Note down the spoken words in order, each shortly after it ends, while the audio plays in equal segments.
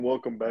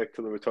welcome back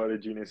to the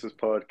Retarded Geniuses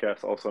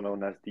podcast, also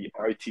known as the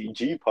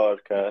RTG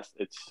podcast.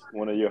 It's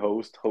one of your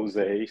hosts,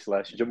 Jose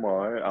slash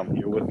Jamar. I'm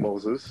here with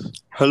Moses.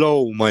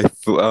 Hello,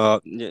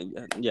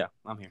 yeah,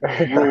 I'm here.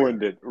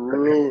 Ruined it.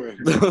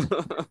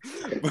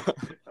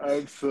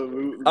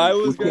 Absolutely. I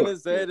was fucked gonna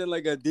say it. it in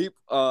like a deep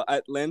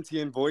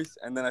Atlantean voice,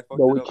 and then I fucked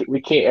No, it we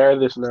up. can't air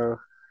this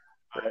now.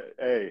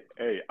 Hey,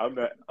 I'm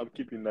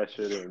keeping that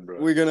shit in, bro.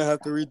 We're gonna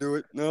have to redo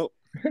it. No,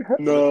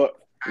 No,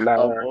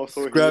 Nah. I'm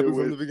also scrap here it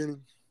from the with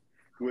beginning.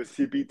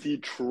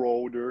 CBT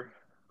Troder.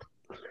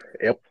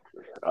 Yep.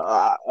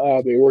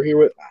 We're here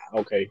with.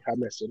 Okay, I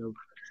messed it up.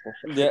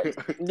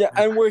 Yeah,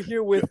 and we're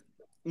here with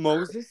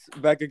Moses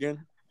back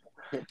again.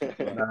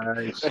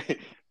 Nice.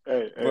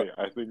 Hey,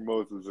 I think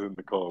Moses is in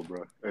the call,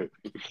 bro. Hey.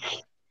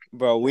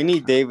 Bro, we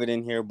need David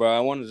in here, bro.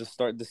 I wanted to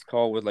start this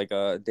call with like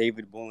a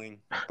David bullying,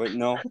 but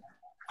no.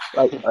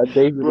 Like a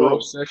David Bro.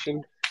 Rose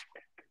session.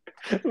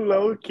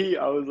 Low key,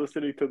 I was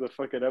listening to the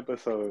fucking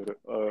episode,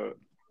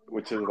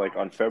 which is like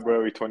on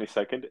February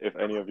 22nd. If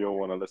any of y'all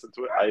want to listen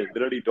to it, I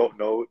literally don't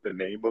know the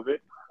name of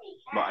it,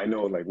 but I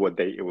know like what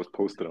date it was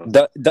posted on.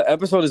 The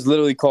episode is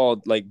literally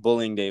called like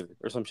bullying David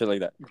or some shit like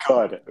that.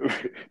 God,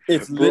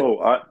 It's bro,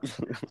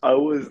 I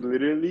was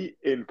literally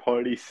in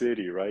Party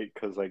City, right?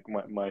 Because like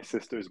my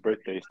sister's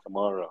birthday is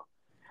tomorrow.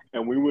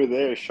 And we were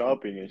there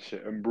shopping and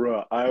shit. And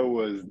bro, I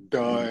was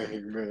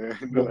dying, man.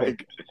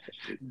 Like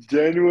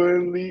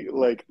genuinely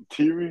like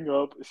tearing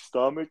up,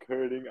 stomach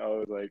hurting. I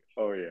was like,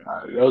 oh yeah.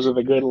 Those are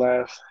the good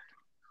laughs.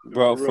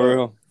 Bro, for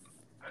real.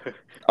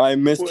 I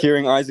missed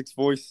hearing Isaac's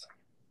voice.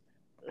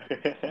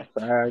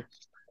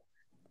 Facts.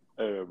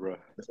 Hey, bro.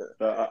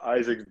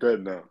 Isaac's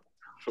dead now.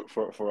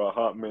 For a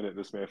hot minute,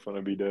 this man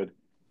finna be dead.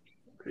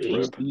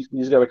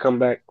 He's got to come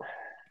back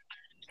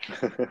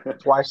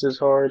twice as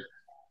hard.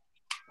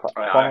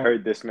 I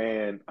heard this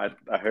man. I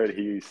heard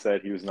he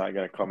said he was not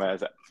gonna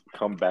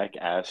come back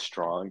as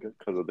strong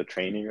because of the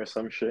training or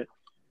some shit.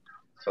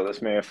 So this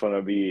man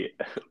finna be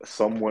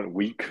somewhat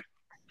weak.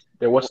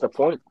 Then what's the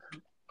point?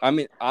 I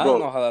mean, I don't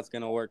know how that's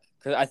gonna work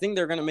because I think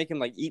they're gonna make him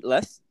like eat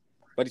less,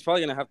 but he's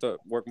probably gonna have to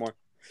work more.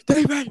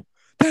 David.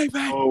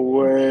 Oh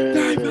way!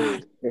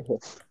 David.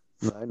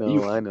 I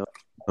know.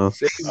 All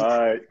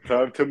right,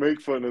 time to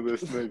make fun of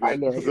this nigga. I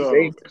know.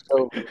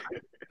 So,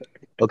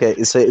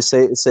 Okay,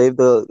 save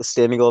the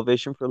standing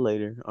ovation for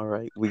later. All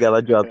right, we got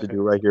a job to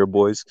do right here,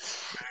 boys.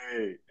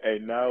 hey,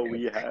 now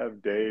we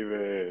have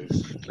David.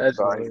 Let's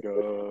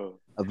go.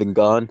 I've been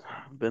gone.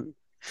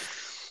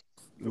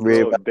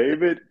 Bro,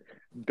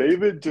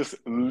 David just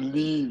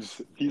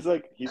leaves. He's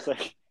like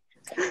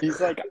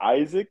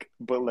Isaac,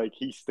 but like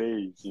he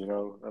stays, you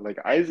know? Like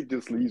Isaac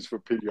just leaves for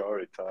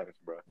periodic times,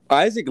 bro.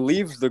 Isaac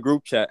leaves the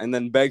group chat and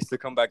then begs to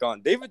come back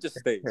on. David just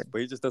stays,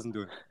 but he just doesn't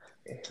do it.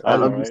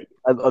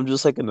 I'm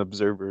just like an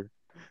observer.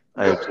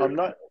 I'm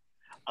not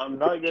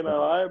gonna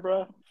lie,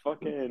 bro.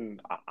 Fucking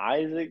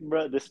Isaac,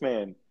 bro. This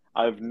man,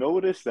 I've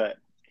noticed that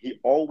he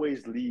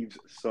always leaves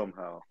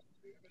somehow.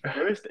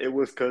 First, it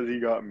was because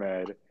he got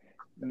mad.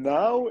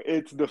 Now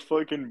it's the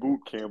fucking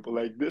boot camp.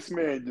 Like this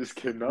man just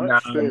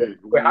cannot stay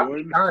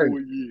one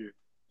full year.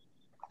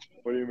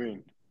 What do you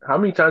mean? How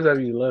many times have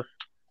you left?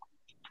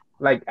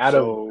 Like out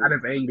of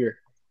anger?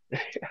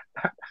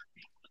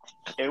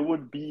 It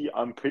would be,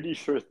 I'm pretty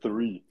sure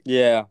 3.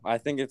 Yeah, I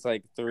think it's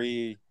like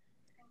 3.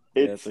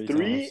 It's yeah,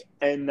 3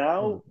 and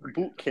now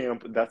boot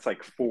camp, that's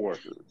like 4.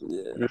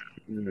 Yeah.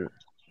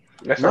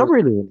 That's not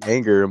really an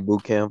anger in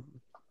boot camp.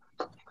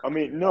 I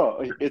mean,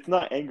 no, it's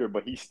not anger,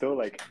 but he's still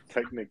like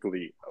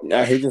technically.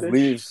 Yeah, he just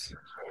leaves.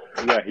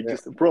 Yeah, he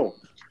just, bro,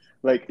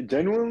 like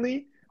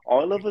genuinely,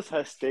 all of us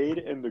have stayed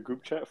in the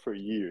group chat for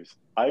years.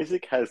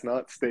 Isaac has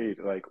not stayed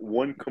like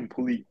one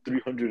complete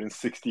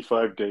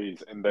 365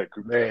 days in that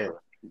group chat.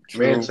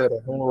 Man said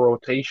a whole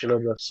rotation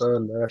of the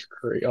sun. That's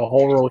crazy. A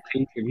whole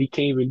rotation. He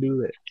can't even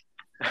do that.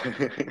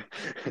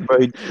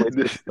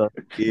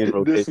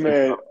 This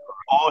man,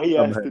 all he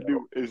has to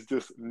do is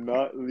just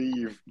not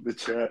leave the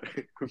chat.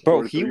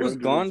 Bro, he was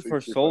gone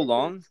for so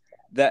long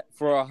that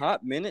for a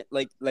hot minute,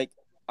 like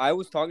I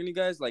was talking to you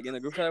guys like in the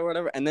group chat or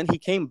whatever, and then he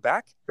came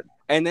back,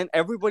 and then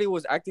everybody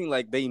was acting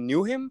like they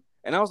knew him,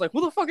 and I was like,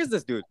 who the fuck is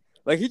this dude?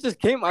 Like, he just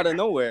came out of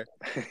nowhere,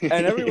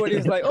 and everybody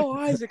was like, oh,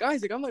 Isaac.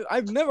 I'm like,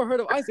 I've never heard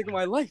of Isaac in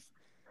my life.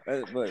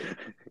 But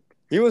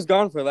he was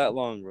gone for that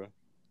long, bro.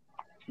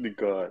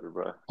 God,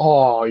 bro.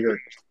 Oh, you're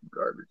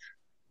garbage.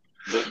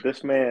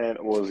 This man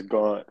was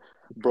gone.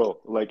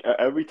 Bro, like,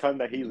 every time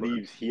that he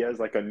leaves, he has,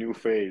 like, a new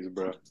phase,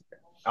 bro.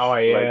 Oh,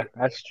 yeah, like,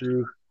 that's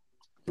true.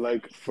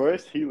 Like,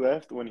 first he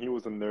left when he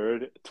was a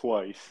nerd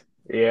twice.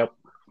 Yep.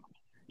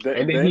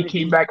 And then he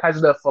came back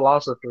as the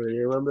philosopher.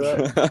 You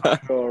remember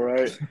that? All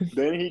right.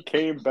 Then he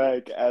came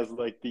back as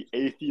like the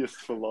atheist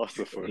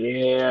philosopher.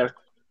 Yeah.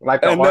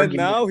 Like and then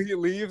now he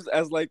leaves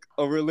as like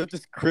a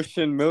religious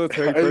Christian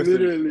military person.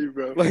 Literally,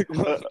 bro. Like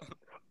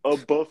a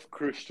buff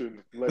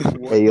Christian. Like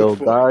what hey,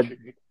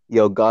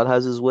 God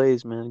has his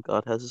ways, man.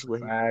 God has his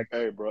ways.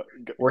 Hey, bro.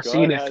 We're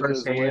seeing it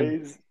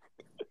firsthand.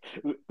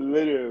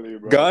 Literally,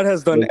 bro. God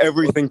has done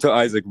everything to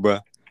Isaac,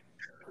 bro.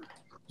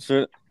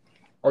 Sure.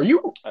 Are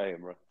you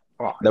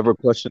Oh, Never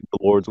questioned the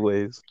Lord's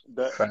ways.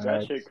 That shit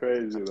facts.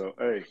 crazy though.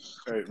 Hey,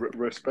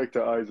 respect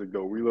to Isaac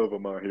though. We love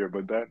him out here,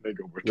 but that nigga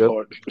Yep.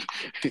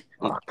 retarded.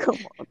 Oh, come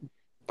on.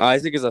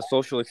 Isaac is a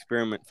social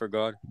experiment for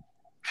God.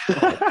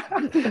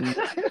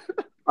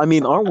 I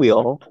mean, aren't we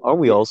all? Aren't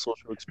we all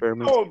social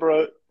experiments? No,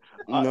 bro.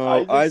 No,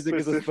 Isaac Isaac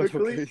is a special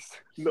specifically, case.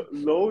 no,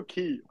 low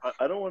key.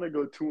 I don't want to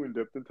go too in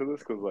depth into this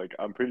because, like,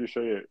 I'm pretty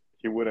sure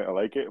he wouldn't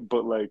like it.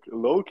 But like,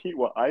 low key,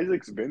 what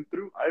Isaac's been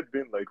through, I've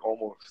been like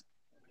almost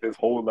his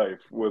whole life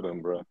with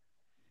him, bro.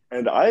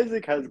 And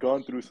Isaac has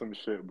gone through some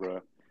shit,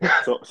 bro.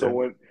 So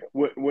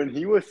when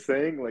he was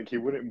saying like he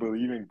wouldn't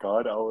believe in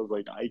God, I was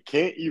like, I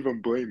can't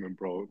even blame him,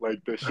 bro.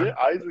 Like the shit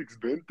Isaac's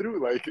been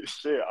through, like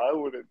shit, I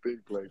wouldn't think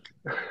like,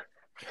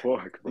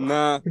 fuck, bro.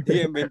 Nah, he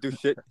ain't been through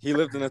shit. He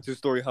lived in a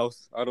 2-story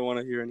house. I don't want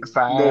to hear anything.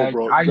 No, Facts.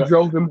 bro. I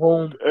drove him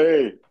home.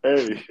 Hey.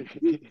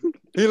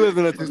 He lived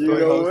in a You 2-story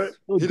know house.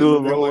 what? He You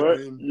doesn't know feel like what?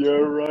 pain.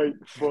 You're right.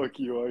 Fuck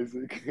you,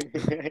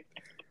 Isaac.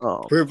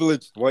 Oh,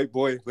 Privileged white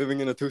boy living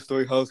in a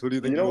 2-story house. What do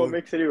you think You know you what are?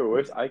 makes it even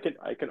worse? I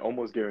can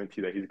almost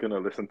guarantee that he's gonna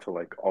listen to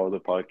like all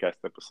the podcast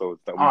episodes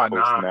that we Oh,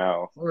 post nah.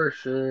 now. For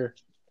sure.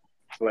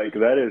 Like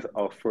that is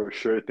a for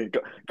sure thing.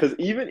 Because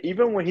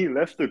even when he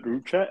left the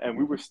group chat and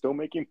we were still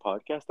making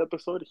podcast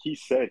episodes, he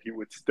said he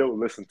would still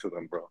listen to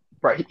them, bro.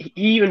 Right. He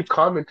even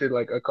commented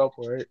like a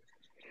couple, right?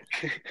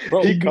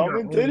 Bro, He He'd be your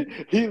own.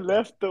 commented. He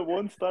left the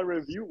 1-star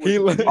review, he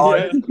which we Oh,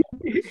 yeah.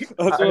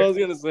 That's what I was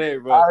gonna say,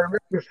 bro. I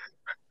remember.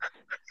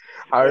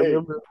 I Hey,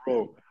 remember.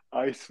 bro,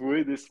 I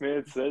swear this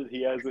man says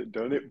he hasn't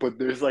done it, but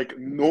there's like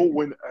no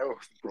one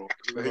else, bro.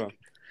 Bro. Like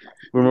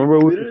remember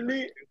we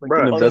literally, like an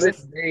Bro, to this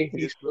invest. day,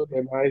 he's still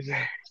denies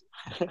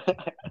it.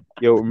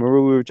 Yo,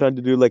 remember we were trying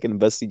to do like an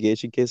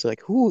investigation case?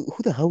 Like, who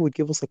the hell would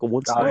give us like a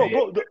one Oh, star? bro, yeah.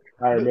 bro. The,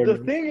 I the the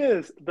remember.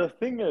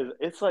 thing is,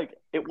 it's like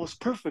it was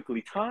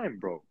perfectly timed,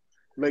 bro.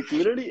 Like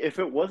literally, if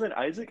it wasn't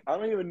Isaac, I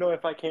don't even know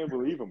if I can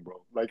believe him,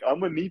 bro. Like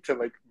I'm gonna need to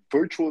like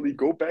virtually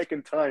go back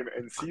in time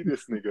and see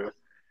this nigga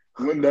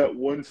when that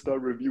 1-star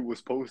review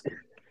was posted.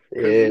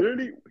 Because Yeah.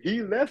 literally,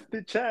 he left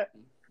the chat,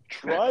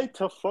 tried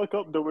to fuck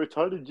up the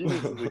retarded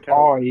genius's account.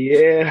 Oh,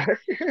 yeah.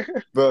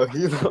 Bro,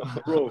 he's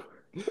Bro,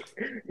 He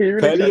really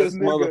tried to this pettiest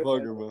nigga,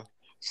 motherfucker, bro.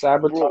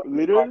 sabotage. bro,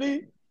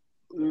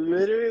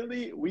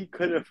 literally, we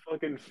could have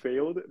fucking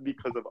failed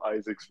because of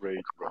Isaac's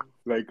rage, bro.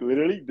 Like,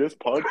 literally, this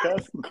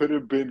podcast could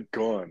have been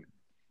gone.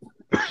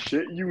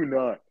 Shit, you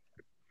not.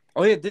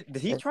 Oh yeah, did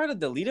he try to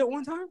delete it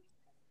one time?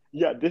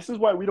 Yeah, this is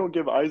why we don't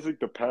give Isaac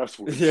the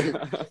password. Yeah.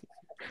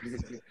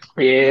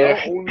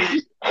 Yeah. Now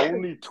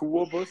only two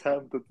of us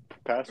have the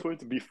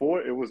passwords.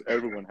 Before it was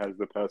everyone has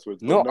the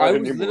passwords, but No, not I was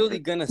anymore. literally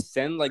gonna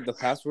send like the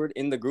password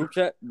in the group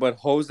chat, but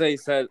Jose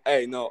said,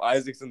 "Hey, no,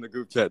 Isaac's in the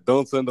group chat.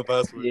 Don't send the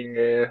password."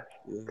 Yeah.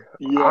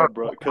 Yeah, I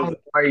bro. don't Because know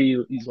why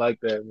he's like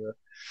that, bro.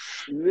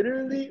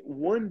 literally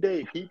one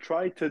day he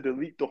tried to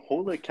delete the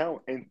whole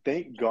account, and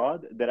thank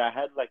God that I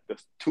had like the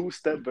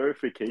 2-step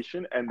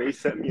verification, and they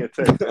sent me a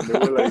text, and they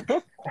were like,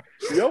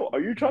 "Yo,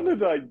 are you trying to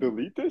like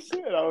delete this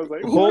shit?" And I was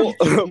like, Whole,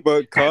 "What?"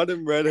 but caught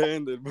him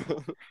red-handed,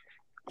 bro.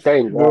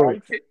 Thank Bro,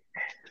 God.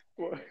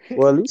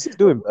 well, at least he's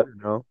doing better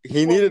now.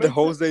 He What needed makes it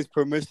Jose's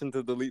permission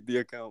to delete the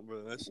account,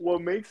 bro. That's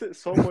what makes it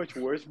so much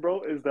worse,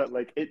 bro, is that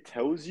like it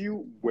tells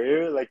you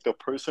where like the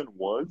person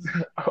was.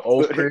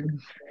 Oh, So,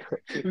 cringe.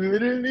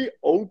 literally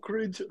Oak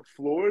Ridge,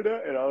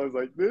 Florida, and I was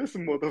like, this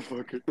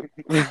motherfucker.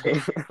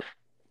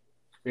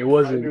 It I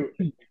wasn't.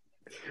 knew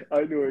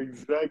I knew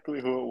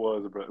exactly who it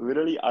was, bro.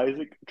 Literally,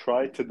 Isaac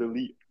tried to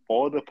delete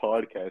all the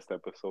podcast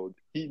episodes.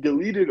 He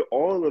deleted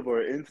all of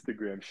our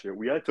Instagram shit.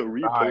 We had to Ah,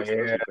 repost yeah.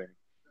 everything.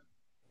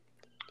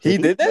 he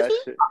did that That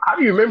shit? shit. How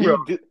do you remember?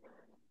 He did.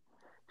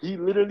 He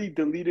literally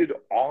deleted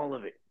all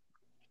of it.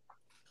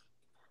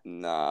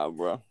 Nah,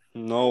 bro.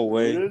 No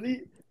way.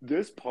 Literally,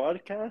 this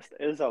podcast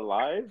is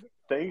alive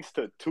thanks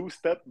to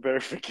 2-step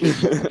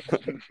verification.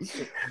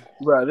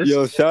 Bro,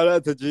 Yo, shout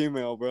out to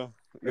Gmail, bro.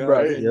 bro,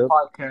 God this Hey, damn. Yep.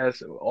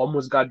 podcast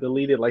almost got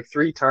deleted like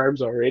 3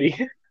 times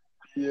already.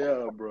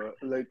 yeah, bro.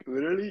 Like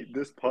literally,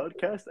 this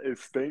podcast is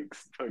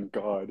thanks to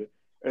God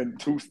and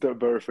 2-step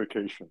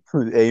verification.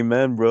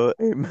 Amen, bro.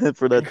 Amen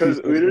for that Because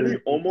two-step literally,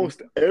 verification.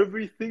 almost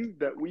everything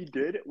that we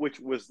did, which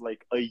was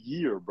like a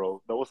year,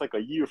 bro, that was like a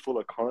year full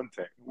of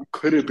content,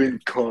 could have been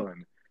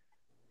gone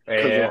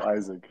because Yeah. of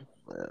Isaac.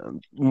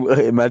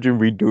 Imagine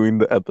redoing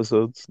the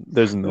episodes.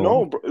 There's No,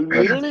 no bro,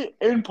 literally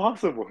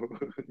impossible.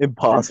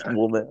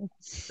 impossible, man.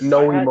 I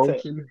No had to,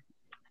 emotion.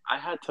 I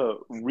had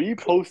to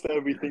repost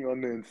everything on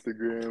the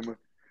Instagram,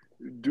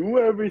 do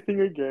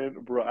everything again,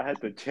 bro. I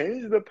had to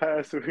change the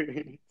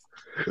password.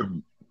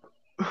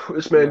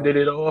 This man Bro. did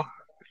it all.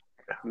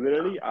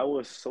 Literally, I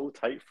was so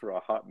tight for a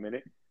hot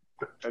minute,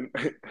 and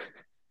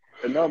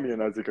and now me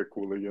and Isaac are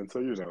cool again. So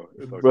you know,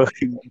 it's Bro,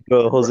 okay.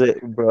 bro, Jose,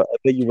 bro, I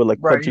bet you were like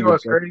Bro, you punching know your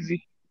what's chest.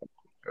 crazy?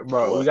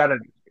 Bro, we What? gotta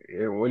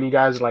when you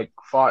guys like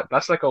fought.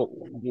 That's like a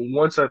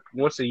once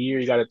a year.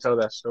 You gotta tell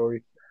that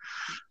story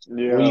when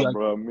Yeah, you like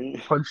bro. Me,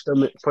 punched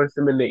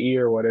them in the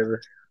ear or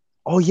whatever.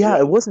 Oh yeah, yeah.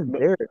 I wasn't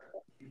there.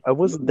 I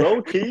wasn't there.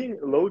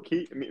 Low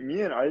key.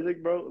 Me and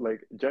Isaac, bro.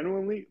 Like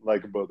genuinely,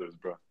 like brothers,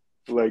 bro.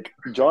 Like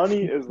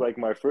Johnny is like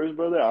my first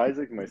brother.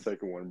 Isaac's my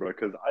second one, bro.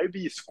 Because I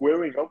be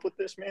squaring up with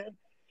this man,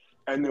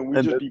 and then we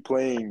And just then, be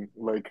playing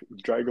like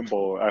Dragon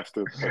Ball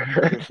after.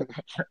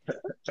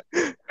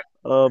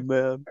 oh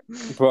man,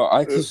 Bro,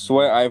 I could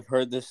swear I've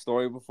heard this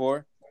story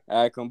before. And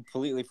I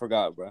completely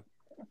forgot, bro.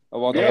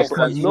 About the Yeah, whole It's bro.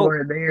 because fight. you No,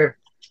 weren't there.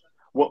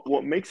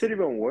 what makes it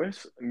even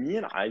worse? Me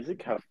and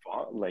Isaac have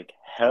fought like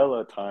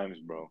hella times,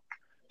 bro.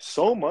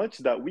 So much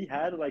that we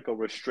had like a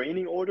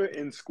restraining order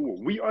in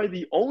school. We are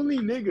the only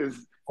niggas,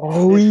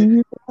 oh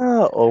yeah,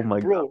 oh my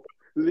god, bro.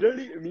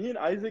 Literally, me and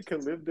Isaac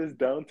can live this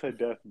down to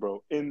death,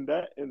 bro. In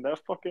that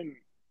fucking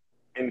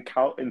in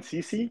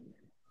CC,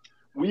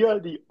 we are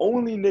the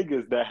only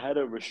niggas that had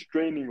a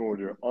restraining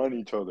order on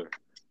each other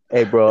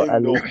hey bro, in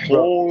at the least,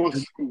 bro, whole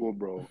school,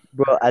 bro.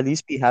 at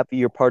least be happy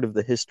you're part of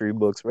the history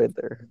books right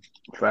there.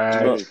 Bro,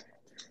 Hey, Facts.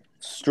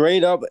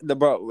 straight up,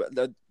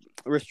 the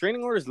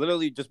restraining orders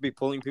literally just be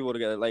pulling people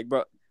together. Like,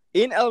 bro,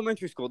 in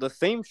elementary school, the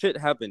same shit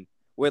happened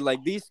with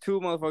like these two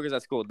motherfuckers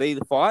at school. They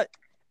fought,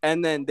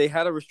 and then they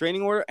had a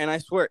restraining order. And I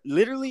swear,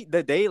 literally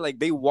the day like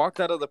they walked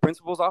out of the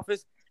principal's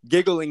office,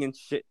 giggling and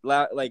shit,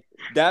 like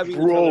dabbing each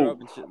other bro, up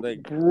and shit.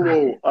 Like,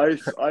 bro,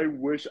 I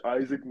wish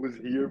Isaac was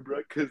here, bro,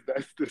 because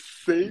that's the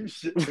same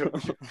shit that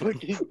we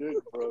fucking did,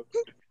 bro.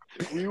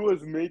 We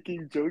was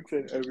making jokes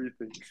and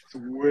everything.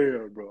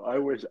 Swear, bro. I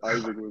wish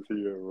Isaac was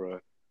here, bro.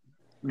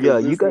 Yeah,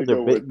 Because you this guys are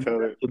nigga big. would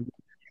tell it. You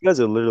guys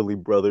are literally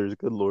brothers.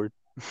 Good lord.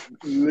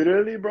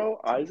 Literally, bro,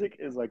 Isaac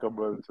is like a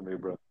brother to me,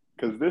 bro.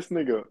 Because this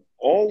nigga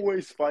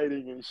always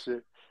fighting and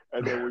shit.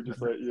 And then we're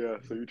just like, yeah,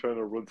 so you trying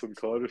to run some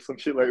card or some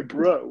shit? Like,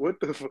 bro, what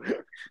the fuck?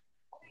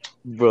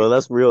 Bro,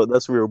 that's real.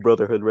 That's real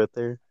brotherhood right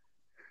there.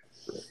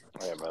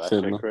 Oh, yeah, man, that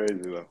shit, shit man.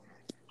 crazy, though.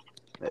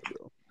 Hey,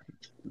 bro.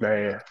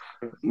 Man.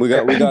 We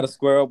got to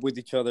square up with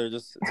each other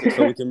just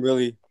so we can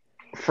really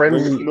bring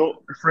it. Friendly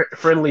No,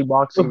 friendly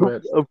boxing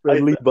match. A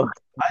friendly I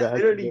box I back.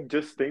 literally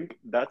just think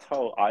that's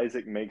how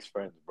Isaac makes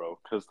friends, bro.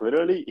 Because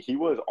literally, he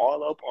was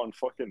all up on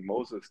fucking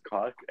Moses'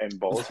 cock and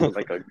balls for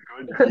like a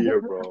good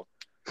year, bro.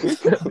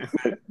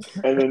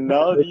 And then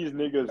now these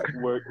niggas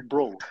were,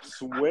 bro,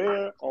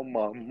 swear on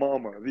my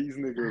mama, these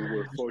niggas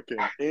were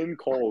fucking in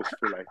calls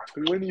for like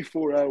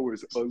 24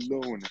 hours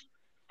alone.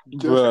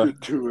 Just Bruh, the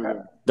two of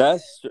them.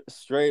 that's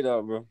straight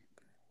up, bro.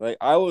 Like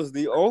I was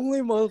the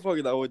only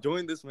motherfucker that would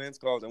join this man's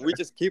calls, and we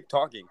just keep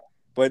talking.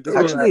 But this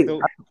man Right. Actually,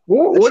 still,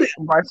 What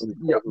actually,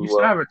 yeah, you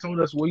still haven't told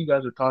us what you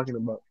guys are talking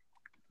about.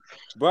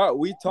 bro,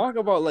 we talk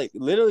about like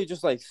literally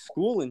just like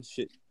school and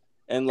shit,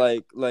 and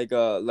like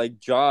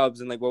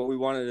jobs and like what we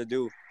wanted to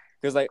do.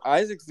 Cause like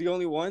Isaac's the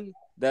only one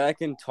that I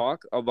can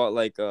talk about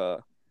like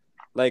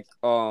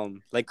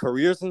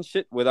careers and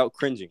shit without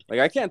cringing. Like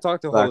I can't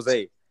talk to facts.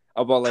 Jose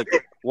about like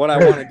what I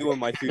want to do in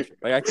my future.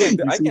 Like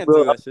You I see, can't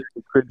bro, do I'm that shit.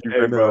 cringy Hey,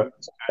 right now. bro.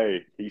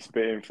 Hey, he's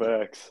spitting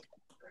facts.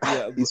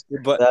 Yeah, He's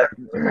but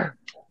that.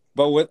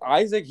 but with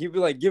Isaac, he'd be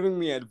like giving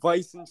me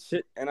advice and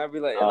shit, and I'd be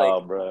like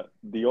Bro.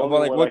 The about only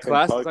like one I what can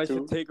classes talk I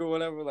should to, take or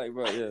whatever. Like,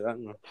 bro, yeah, I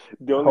don't know.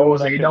 the only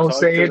one I Jose, can don't talk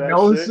say to it, that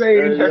don't shit. say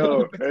it. Hey,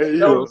 yo. Hey, Don't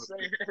yo. say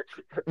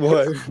it.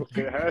 What?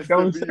 It has to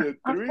Don't be say at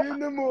 3 in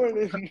the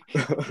morning.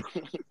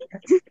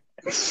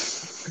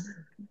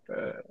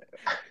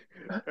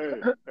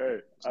 Hey,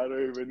 I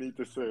don't even need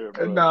to say it,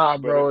 bro. Nah,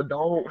 But it, bro,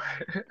 don't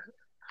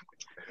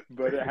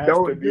but it has to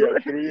don't be do at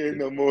it. 3 in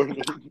the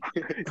morning.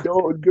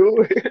 Don't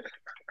do it.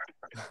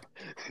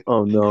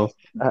 Oh no,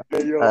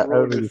 Hey, yo, I don't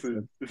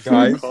Roberson, understand. say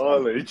Guys,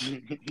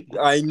 college.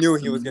 I knew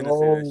he was gonna say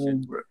that shit.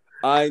 No, bro.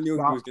 I knew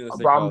he was gonna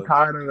say Bro, I'm college.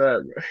 tired of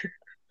that,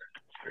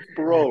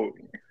 Bro,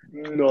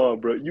 no,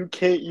 bro. You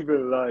can't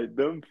even lie.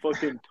 Them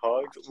fucking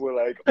talks were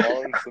like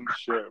on some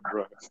shit,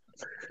 bro.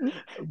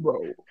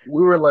 bro.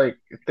 We were like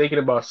thinking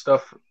about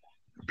stuff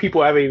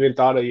people haven't even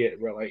thought of yet,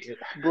 bro. Like,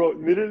 Bro,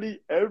 literally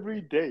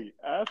every day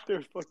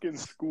after fucking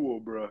school,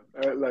 bro,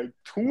 at like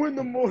 2 in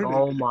the morning,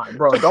 oh my,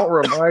 bro, don't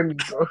remind me,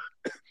 bro.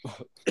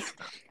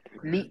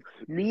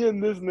 me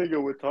and this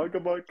nigga would talk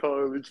about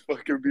college,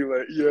 fucking be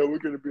like, yeah, we're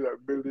gonna be like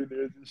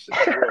millionaires and shit,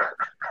 bro.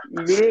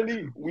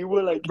 Literally, we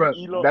were like Bro,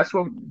 Elon.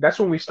 that's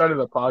when we started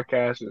the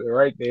podcast,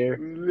 right there.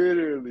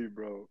 Literally,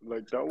 bro.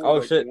 Like that was Oh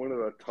like shit! one of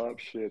the top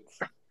shits.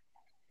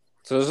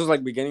 So this was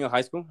like beginning of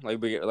high school,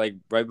 like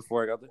right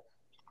before I got there.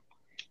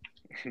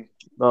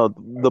 No,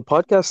 the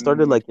podcast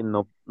started like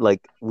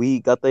like we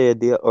got the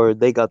idea, or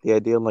they got the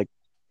idea in like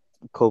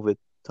COVID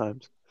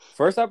times.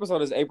 First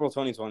episode is April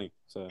 2020.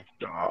 So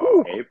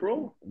Oh,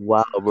 April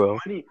Wow, bro.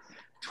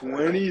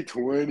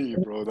 2020,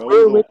 bro. That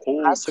We're was a already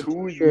whole past the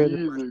 2 years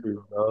anniversary,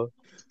 ago. bro.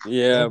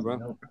 yeah,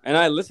 bro. And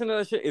I listen to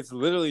that shit. It's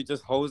literally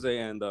just Jose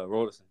and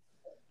Roderson.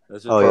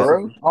 That's just Oh yeah. for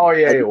real? Oh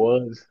yeah, it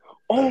was.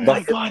 Oh the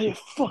my god, it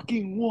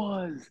fucking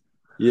was,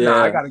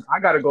 Nah, yeah. I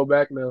gotta go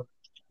back now.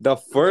 The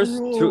bro. first,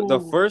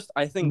 No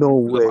I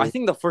way.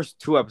 think the first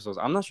two episodes.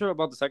 I'm not sure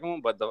about the second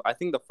one, but I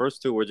think the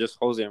first two were just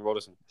Jose and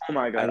Roderson. Oh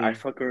my god, I And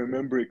fucking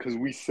remember it because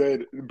we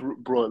said,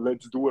 bro,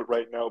 let's do it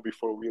right now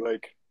before we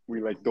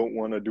don't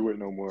want to do it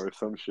no more or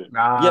some shit.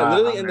 Nah, yeah, I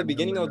literally in the remember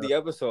beginning of now. the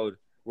episode,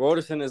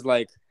 Roderson is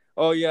like,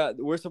 oh yeah,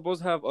 we're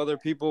supposed to have other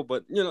people,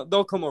 but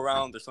they'll come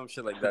around or some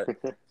shit like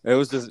that. It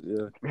was just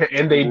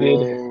And they did.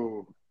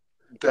 Bro,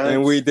 and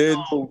that's we did.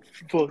 so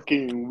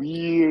fucking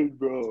weird,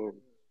 bro.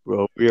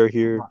 Bro, we are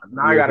here.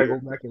 Now I We are gotta here.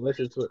 go back and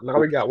listen to it. Now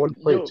we got Yo,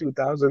 1.2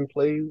 thousand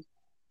plays.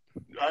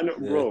 I know,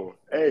 Yeah. bro.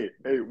 Hey,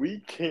 we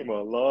came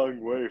a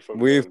long way from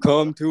We've then, bro.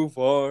 come too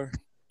far.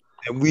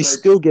 And we Like,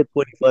 still get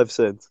 25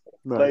 cents.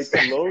 Nice.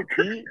 low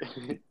key.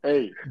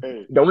 hey,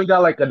 Don't we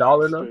got like $1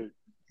 now? straight.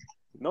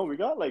 No, we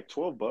got like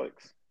 $12.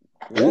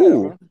 Yeah,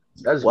 Ooh. bro.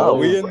 That's Wow.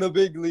 We gold. in the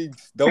big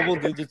leagues, double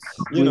digits.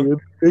 We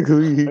big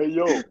league. Hey,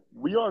 yo,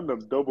 we on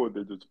them double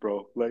digits,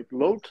 bro. Like,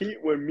 low key,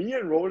 when me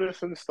and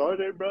Roderson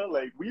started, bro,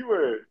 like, we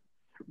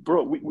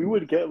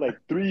would get like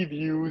 3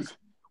 views.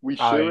 We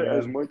Oh share it yeah.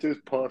 as much as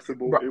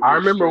possible. Bro, It I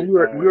was remember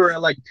straight we were ass.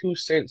 at like 2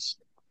 cents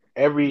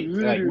every like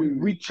we Literally,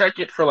 we check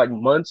it for like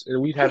months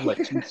and we'd have like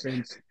 2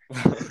 cents.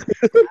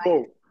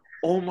 bro.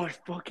 Oh my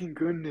fucking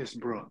goodness,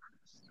 bro.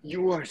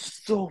 You are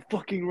so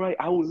fucking right.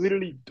 I would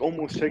literally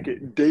almost check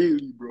it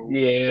daily, bro,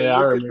 Yeah, and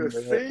I look at the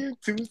remember that.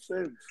 same 2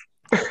 cents.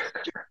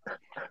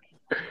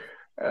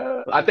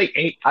 I think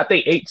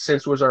 8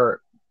 cents was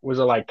our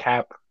like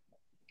cap.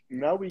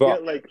 Now we But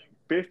get like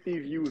 50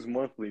 views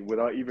monthly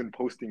without even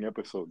posting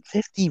episodes.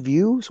 50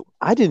 views?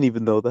 I didn't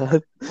even know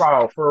that.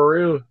 Wow, for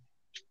real.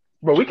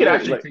 But we could Bro,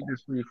 actually like, take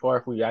this pretty far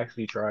if we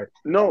actually tried.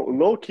 no,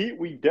 low key,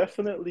 we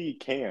definitely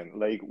can.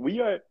 Like,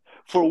 we are,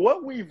 for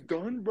what we've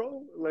done,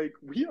 bro, like,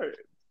 we are,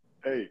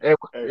 hey, And,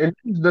 hey, and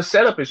the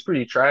setup is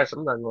pretty trash.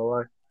 I'm not gonna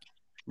lie.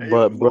 hey, yo,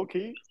 But bro low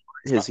key,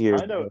 is here.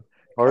 kind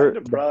Part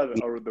of proud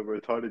of the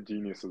retarded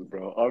geniuses,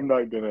 bro. I'm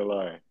not gonna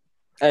lie.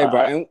 hey, bro,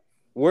 I, and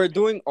we're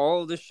doing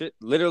all of this shit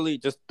literally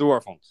just through our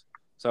phones.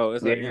 So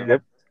it's like Yeah.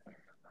 Yep.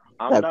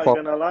 I'm That not part.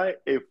 gonna lie.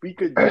 If we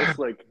could just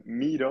like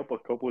meet up a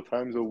couple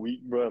times a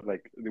week, bro,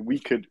 like we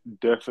could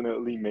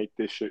definitely make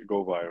this shit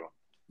go viral.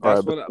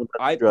 that's Alright,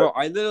 what but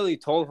I literally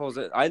told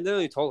Jose. I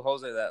literally told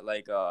Jose that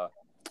like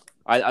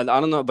I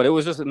don't know, but it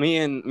was just me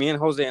and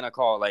Jose in a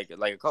call like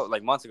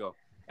months ago,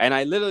 and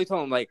I literally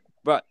told him like,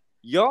 but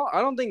y'all,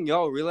 I don't think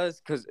y'all realize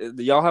because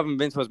y'all haven't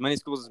been to as many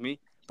schools as me,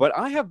 but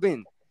I have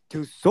been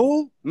to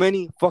so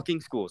many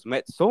fucking schools,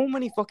 met so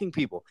many fucking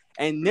people,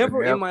 and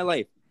never in Yep. my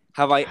life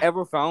have I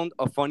ever found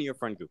a funnier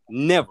friend group.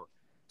 Never.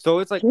 So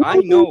it's like I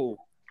know,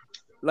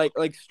 like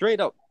straight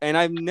up, and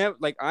I've never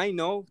like I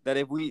know that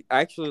if we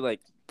actually like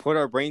put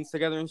our brains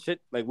together and shit,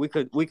 like we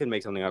could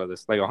make something out of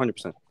this, like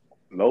 100%.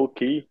 Low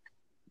key,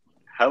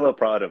 hella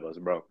proud of us,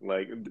 bro.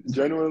 Like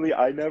genuinely,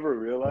 I never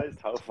realized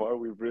how far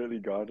we've really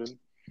gotten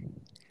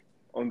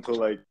until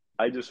like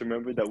I just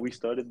remembered that we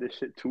started this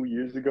shit 2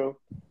 years ago,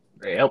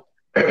 Yep.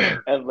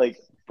 and like,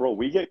 bro,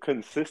 we get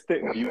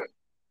consistent views.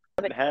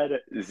 We haven't had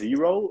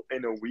 0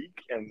 in a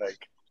week and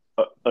like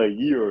a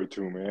year or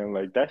two, man.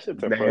 Like that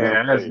shit's impressive.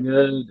 Man, that's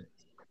good.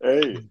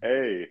 Hey,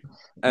 Hey,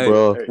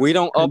 bro. hey. we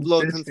don't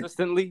upload Consistent.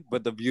 consistently,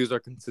 but the views are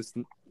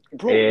consistent.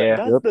 Bro, Yeah.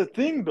 that's Yep. the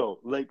thing though.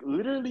 Like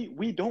literally,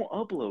 we don't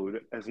upload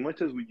as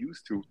much as we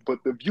used to, but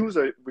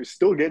we're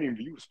still getting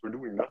views for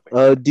doing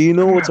nothing. Do you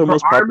know what's our Bro,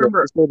 most I popular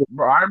remember. episode?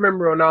 Bro, I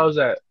remember when I was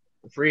at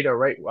Frida,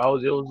 right? It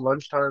was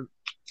lunchtime,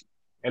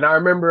 and I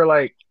remember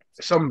like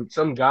some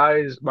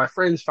guys, my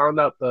friends found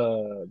out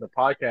the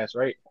podcast,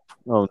 right?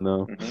 Oh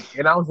no. Mm-hmm.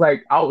 And I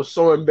was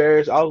so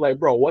embarrassed. I was like,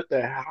 bro, what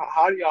the?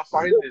 How do y'all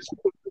find this?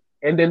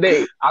 And then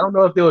I don't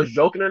know if they was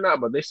joking or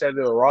not, but they said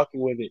they were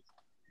rocking with it.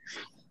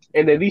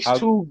 And then these How,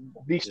 two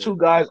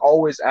guys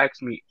always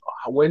ask me,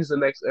 when's the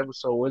next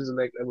episode? When's the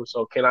next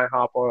episode? Can I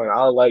hop on?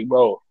 I was like,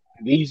 bro,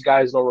 these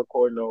guys don't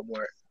record no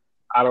more.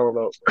 I don't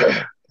know.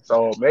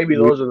 So maybe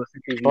We those are the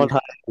 50 were on views.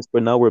 hiatus,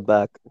 but now we're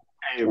back.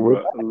 Hey,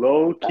 We're bro,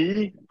 low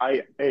key,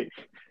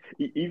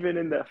 even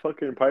in that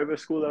fucking private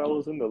school that I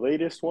was in, the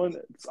latest one,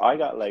 I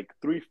got like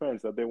 3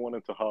 friends that they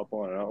wanted to hop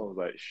on, and I was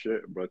like,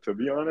 shit, bro. To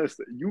be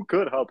honest, you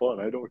could hop on.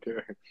 I don't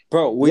care.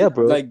 bro? We Yeah,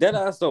 bro. like dead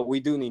ass though. We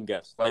do need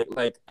guests.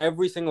 Like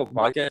every single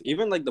podcast,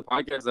 even like the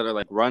podcasts that are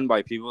like run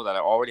by people that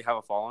already have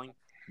a following,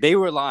 they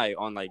rely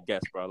on like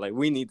guests, bro. Like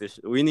we need this.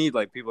 We need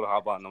like people to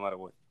hop on no matter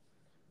what.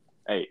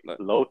 Hey,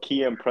 low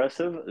key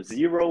impressive.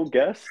 0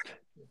 guest.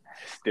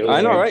 Still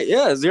I know, good. right?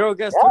 Yeah, 0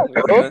 guests. Yeah, too.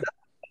 bro. Yeah.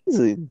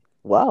 Easy.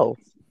 Wow.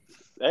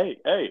 Hey!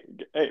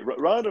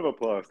 Round of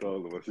applause to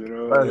all of us. You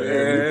know,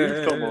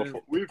 we've come off.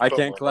 I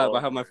can't clap. I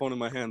have my phone in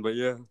my hand, but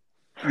yeah.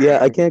 Yeah,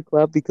 I can't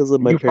clap because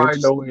of my You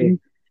parents. find a way.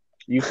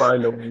 You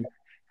find a way.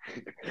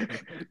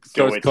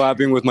 Starts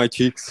clapping with my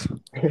cheeks.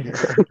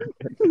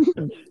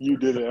 You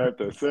didn't have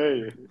to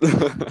say it.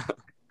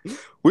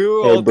 We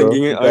were Hey, all bro,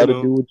 thinking you it. I gotta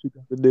know. do what you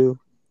gotta do.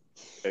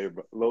 Hey,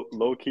 bro,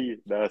 low key,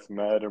 that's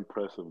mad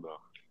impressive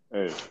though.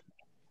 Hey,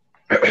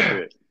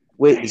 shit.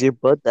 Wait, is your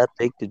butt that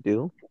big to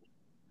do?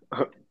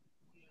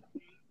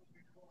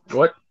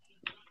 What?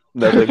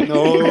 Nothing.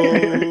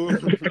 No.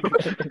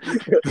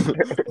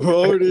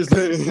 What is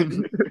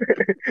it?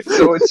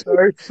 So it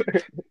starts.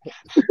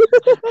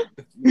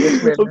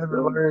 This man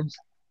never learns.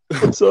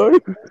 I'm sorry.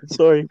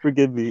 Sorry,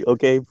 forgive me.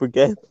 Okay,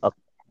 forget.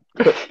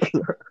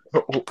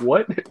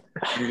 What?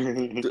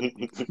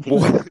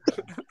 What?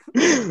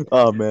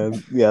 Oh man,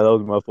 yeah, that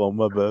was my fault.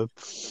 My bad.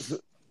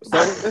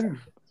 So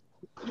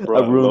Bro,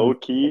 low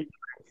ruined. key,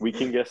 we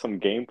can get some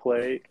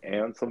gameplay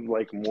and some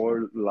like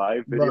more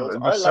live videos. Bro, the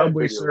Our live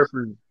Subway videos.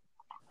 Surfers.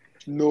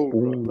 No, bro.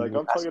 Like Ooh,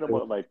 I'm that's talking good.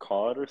 about like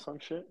COD or some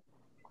shit.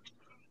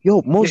 Yo,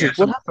 Yeah, Moses, what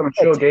some happened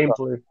to chill that TikTok?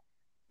 gameplay.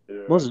 Yeah.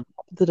 Moses,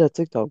 what happened to that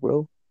TikTok,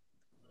 bro?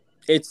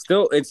 it's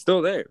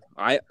still there.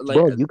 I like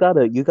Bro, you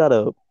gotta,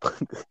 I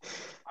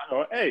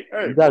know. Hey, you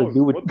hey, gotta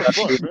do Moses, what what you the gotta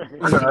fuck,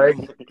 do. I know, right?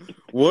 man?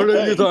 what are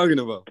you Hey, talking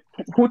about?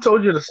 Who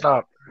told you to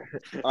stop?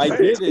 I hey.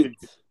 didn't.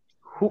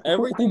 Who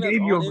Everything that's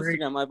gave you on a break?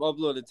 Instagram, I've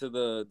uploaded to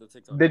the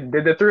TikTok. Did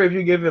the three of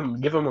you give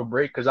him a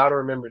break? Because I don't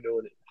remember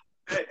doing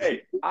it.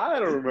 Hey, I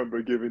don't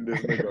remember giving this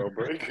nigga a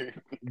break.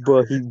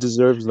 Bro, he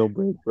deserves no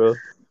break, bro.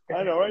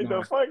 I know, right? The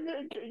Nah. fuck?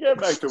 Get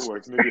back to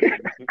work, nigga.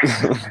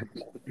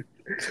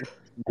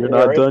 You're Yeah,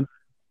 not right. done.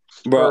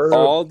 Bro, For real.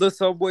 all the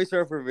Subway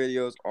Surfer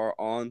videos are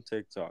on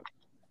TikTok.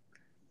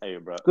 Hey,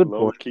 bro, Good low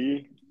point.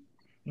 key.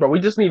 But we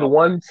just need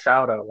one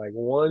shout out, like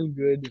one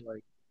good,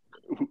 like.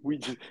 We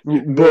just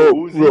no Bro,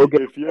 Uzi.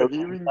 okay, If you're okay.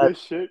 hearing this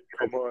shit,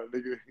 come on,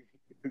 nigga.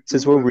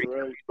 Since Do we're us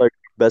recapping right. like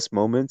best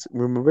moments,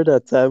 remember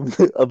that time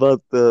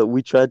about the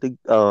we tried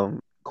to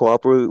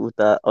cooperate with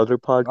that other Oh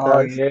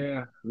podcast?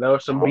 yeah, there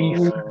was some beef.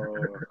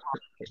 Oh,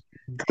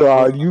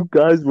 God, Bro, you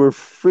guys were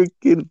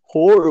freaking bro,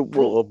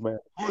 horrible, man.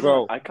 hold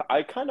on. bro.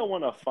 I kind of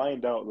want to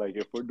find out like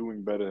if we're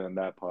doing better than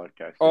that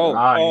podcast. You know? Oh,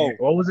 Ah yeah. oh,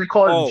 What was it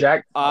called? oh,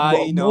 Jack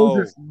I know.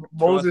 Moses. Trust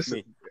Moses.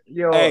 me.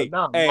 Yo, Hey,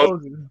 nah, hey,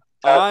 Moses.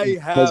 I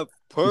Moses, have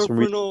do some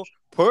re-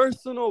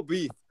 personal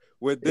beef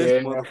with this Yeah.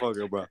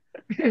 motherfucker, bro.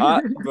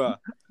 Bro,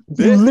 you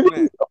this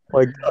literally, man, oh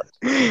my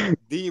God.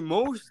 the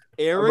most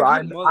Bro,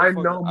 arrogant I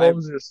motherfucker know I've.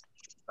 Moses.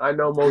 I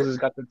know Moses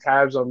got the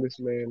tabs on this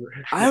man.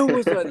 I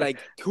was at like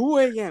 2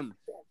 a.m.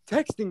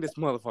 texting this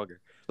motherfucker,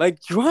 like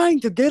trying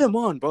to get him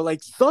on, bro,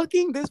 like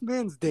sucking this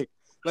man's dick.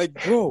 Like,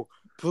 bro,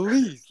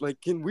 please,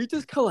 like, can we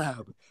just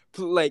collab?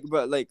 Like,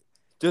 but like,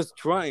 just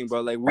trying,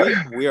 bro. Like,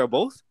 we are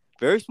both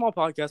very small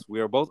podcasts. We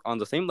are both on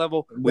the same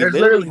level. We There's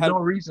literally literally had, no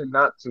reason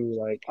not to.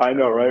 Like, I I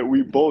know, don't right? know.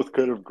 We both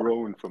could have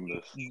grown from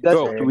this. You guys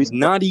know bro, the reason why.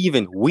 not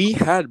even. We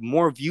had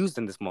more views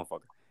than this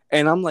motherfucker,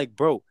 and I'm like,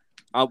 bro,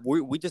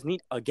 we just need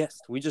a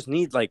guest. We just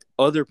need like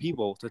other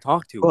people to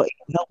talk to. Bro, it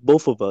can help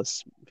both of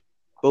us.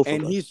 Both of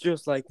And us. he's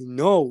just like,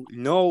 no,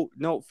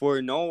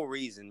 for no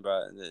reason,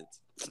 bro.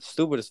 It's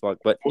stupid as fuck.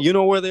 But you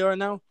know where they are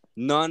now?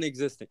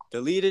 Non-existent.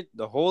 Deleted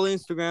the whole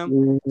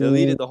Instagram.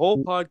 Deleted the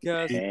whole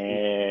podcast.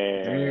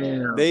 Damn.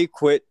 Damn. They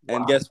quit,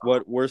 and Wow. guess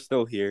what? We're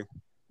still here.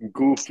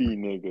 Goofy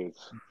niggas.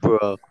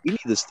 Bro, we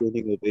need a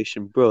standing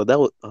ovation, bro. That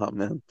was, oh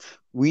man,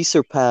 we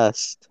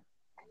surpassed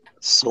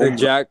so much.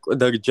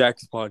 The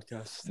Jack's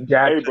podcast,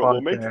 Jack Hey, bro,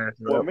 podcast.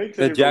 what Yep. makes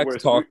the it even Jack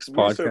worse? Talks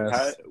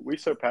podcast. We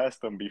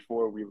surpassed them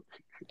before we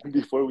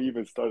before we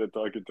even started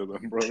talking to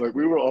them, bro. Like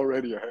we were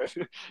already ahead.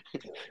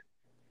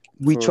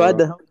 We tried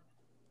to help,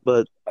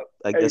 but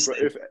I Hey, guess bro,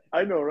 if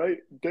I know, right,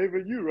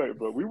 David, you right,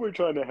 bro. We were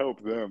trying to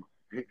help them.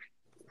 we were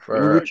For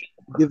trying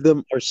to give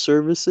them our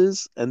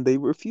services, and they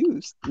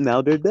refused.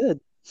 Now they're dead.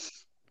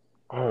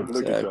 oh,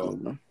 Look at Exactly, y'all,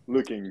 bro.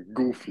 looking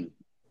goofy.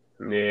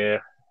 yeah.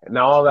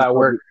 Now all that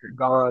work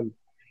gone.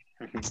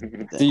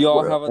 Do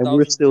y'all Bro, have and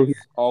we're 1,000 still views?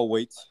 I'll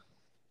wait.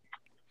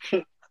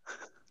 here.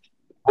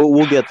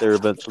 We'll get there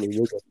eventually.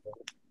 We'll get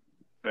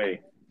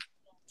Hey,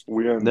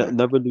 we on there. there.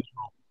 Never lose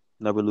hope.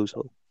 Never lose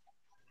hope.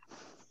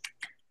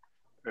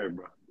 Hey,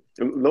 bro.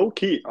 Low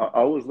key,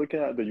 I was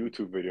looking at the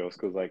YouTube videos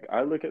because, like,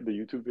 I look at the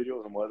YouTube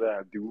videos and more than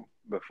I do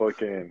the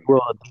fucking. Bro,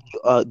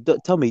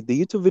 tell me, the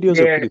YouTube videos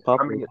are Yeah, pretty I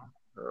popular. mean,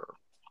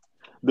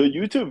 The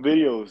YouTube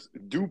videos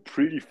do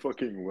pretty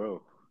fucking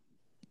well.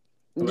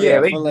 yeah,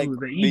 Yeah, they for like do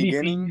the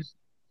beginning. EDPs.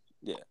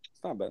 Yeah,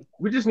 it's not bad.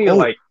 We just need to Oh,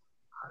 like,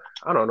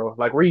 I don't know,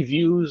 like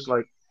reviews.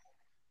 Like,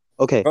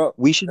 okay. Bro,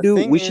 We should the do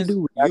thing we should is,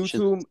 do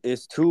reactions. YouTube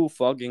is too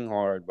fucking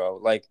hard, bro.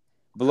 Like,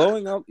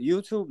 blowing up,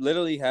 YouTube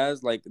literally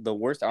has, like, the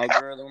worst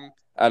algorithm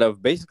out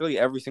of basically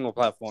every single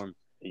platform,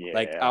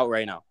 like, Yeah. out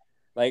right now.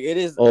 Like, it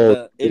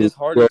Oh, is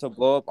harder bro. to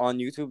blow up on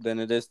YouTube than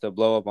it is to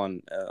blow up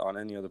on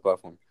any other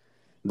platform.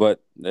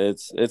 But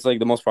it's like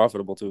the most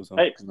profitable too, so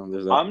Hey,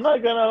 there's that. I'm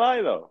not gonna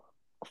lie though.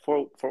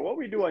 For what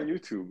we do on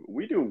YouTube,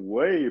 we do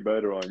way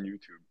better on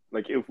YouTube.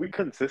 Like if we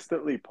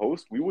consistently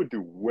post, we would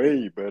do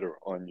way better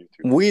on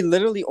YouTube. We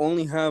literally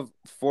only have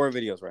 4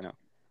 videos right now.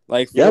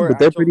 Like Yeah, 4 but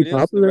they're actual pretty videos. The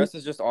popular. rest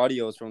is just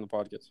audios from the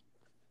podcast.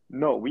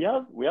 No, we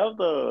have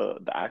the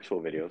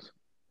actual videos.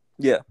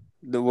 Yeah,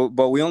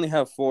 but we only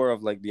have 4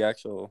 of like the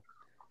actual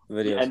Yeah,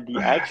 videos. and the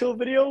actual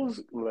videos,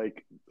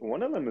 like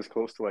one of them is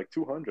close to like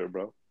 200,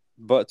 bro.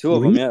 But 2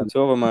 of them, Really? yeah, 2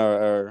 of them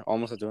are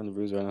almost at 200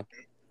 views right now.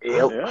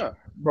 yep, Yeah.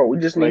 bro, we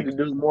just need Like to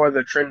do more of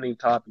the trending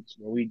topics.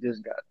 Bro. We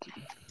just got to.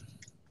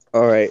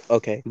 All right.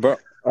 Okay. Bro,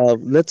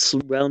 Let's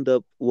round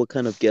up what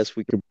kind of guests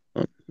we could.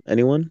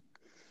 Anyone?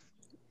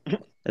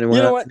 Anyone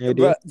you know have what? any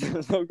idea?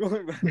 But so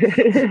going back.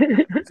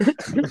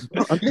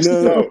 No, I'm just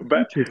no, thinking no, about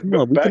the future. Come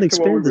on, we can back to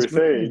what we expand were this much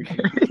more. saying.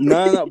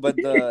 No, but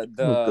Oh, the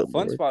good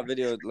fun lord. spot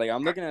video, like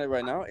I'm looking at it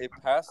right now, it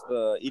passed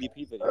the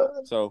EDP video,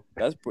 so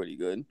that's pretty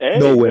good.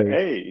 No Hey, way.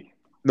 hey.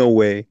 No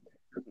way.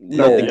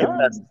 No, Yeah, Nothing can yeah.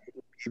 pass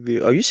the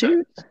TV. Are you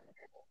serious?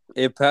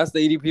 It passed the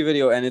EDP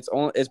video, and it's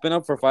been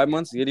up for 5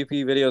 months. The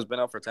EDP video has been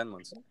up for 10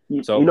 months.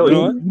 You, So you know, you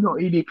know what? you know,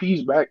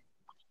 EDP's back.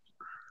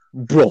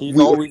 Bro, He's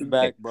we always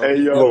back, bro. Hey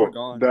He's never yo,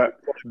 gone.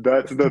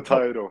 that's the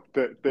title.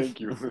 Thank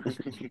you.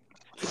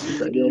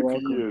 You're EDP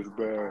welcome. is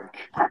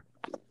back.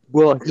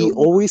 bro, he You're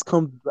always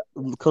comes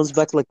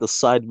back like the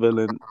side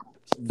villain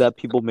that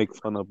people make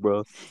fun of,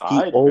 bro. He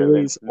Side villain,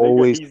 always nigga.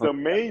 always He's comes. the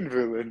main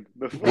villain.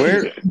 The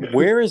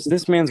Where is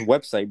this man's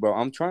website, bro?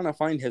 I'm trying to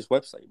find his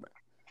website, bro.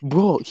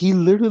 Bro, he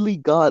literally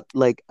got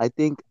like I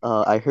think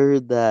I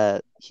heard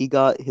that he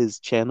got his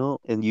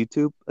channel in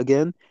YouTube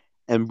again,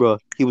 and bro,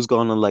 he was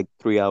gone in like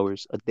 3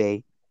 hours a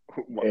day.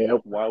 yeah,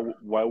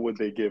 why would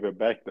they give it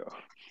back though?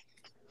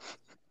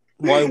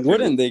 Why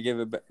wouldn't they give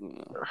it back?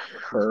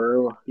 for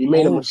real. He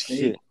made a Oh mistake.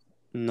 shit!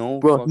 No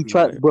Bro,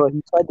 fucking way.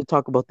 he tried to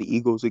talk about the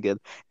Eagles again,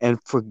 and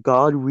for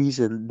God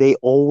reason, they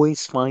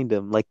always find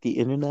him. Like the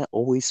internet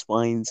always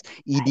finds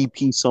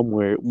EDP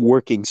somewhere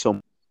working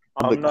somewhere.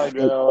 I'm Like, not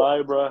gonna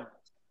lie, bro.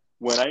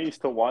 When I used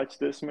to watch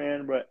this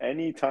man, bro,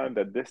 anytime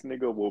that this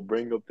nigga will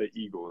bring up the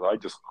Eagles, I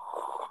just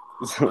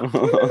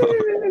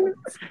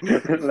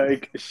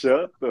like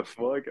shut the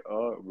fuck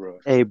up, bro.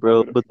 hey, I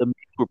bro, would but the memes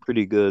were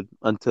pretty good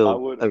I until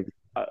would everything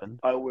I, happened.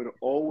 I would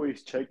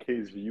always check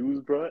his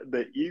views, bro.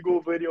 The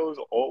Eagle videos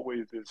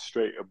always did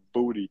straight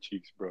booty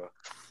cheeks, bro.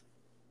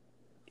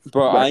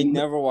 Bro, But I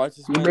never watched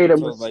this he man made a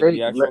until like mistake.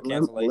 the actual Let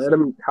cancellation.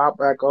 him hop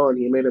back on.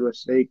 He made a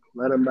mistake.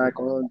 Let him back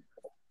on.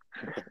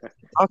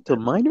 Talk to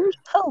minors?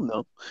 Hell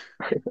no.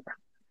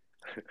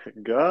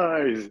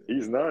 Guys,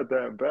 he's not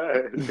that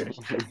bad.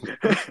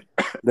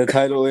 The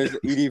title is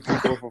EDP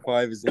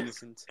 445 is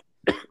innocent.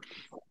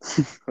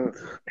 Bro,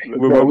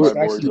 Let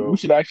we my should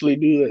boy go. actually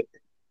do that.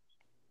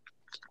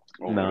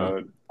 Oh my Nah.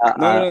 god.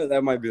 No,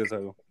 that might be the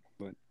title.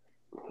 But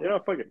You know,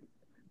 fuck it.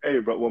 Hey,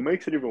 but what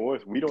makes it even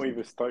worse, we don't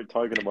even start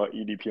talking about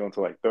EDP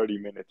until like 30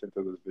 minutes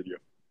into this video.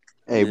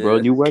 Hey, bro,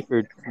 yeah, new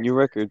record. New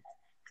record.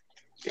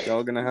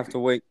 y'all gonna have to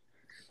wait.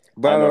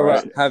 I know, Bro,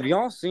 right? have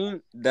y'all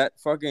seen that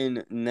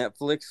fucking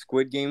Netflix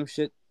Squid Game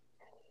shit?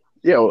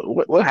 Yo,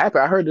 what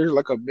happened? I heard there's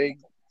like a big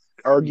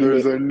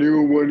There's argument. a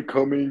new one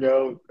coming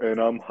out, and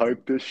I'm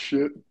hyped as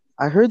shit.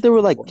 I heard they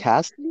were like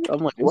casting. I'm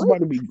like, It's what? about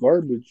to be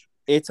garbage.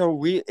 It's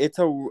what's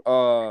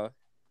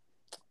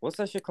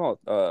that shit called?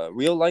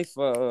 Real life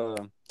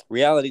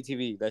reality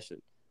TV. That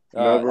shit.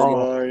 Never It,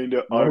 Oh, mind,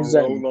 What I'm does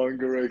no that?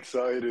 longer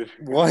excited.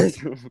 what?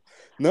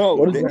 No,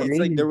 What does that it's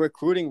like mean? they're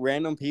recruiting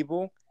random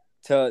people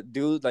to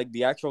do like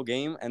the actual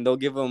game, and they'll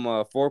give them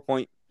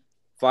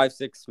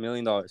 $4.56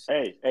 million.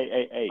 Hey.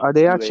 are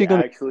they Do they actually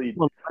gonna actually? be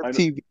on live I know,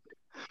 TV?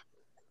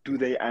 do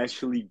they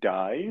actually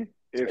die?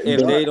 If If They-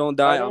 they not, don't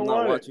I die, I'm don't not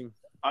want it. watching.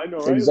 I know,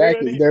 right? Look at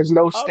Exactly. it. There's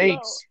no I'm not.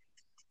 stakes.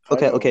 I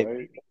Okay, know, okay,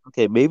 right?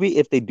 okay. Maybe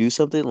if they do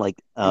something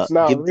like It's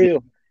not give the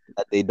real.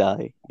 that they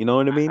die. You know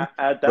what I mean? At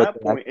But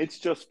that point, it's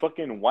just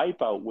fucking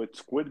Wipeout with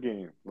Squid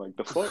Game. Like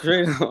the fuck.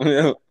 Straight up,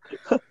 yeah.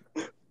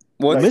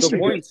 What's Like the Michigan nigga,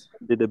 point?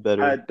 did it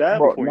better. at that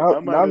Bro, point, I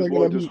might now as they're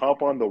well gonna just be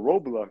hop on the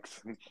Roblox.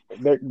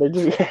 they're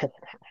just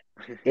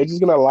they're just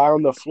gonna lie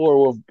on the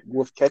floor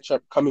with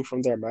ketchup coming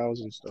from their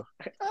mouths and stuff.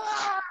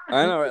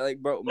 I know, right? Like,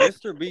 bro,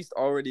 Mr. Beast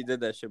already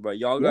did that shit, but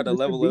y'all Yeah, gotta Mr.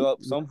 level it B.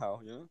 up somehow,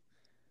 you know?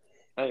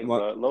 Hey, What?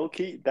 but low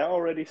key, that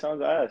already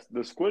sounds ass.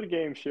 The Squid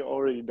Game shit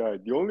already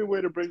died. The only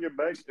way to bring it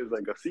back is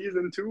like a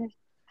season two.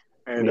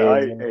 And Yeah,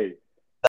 hey,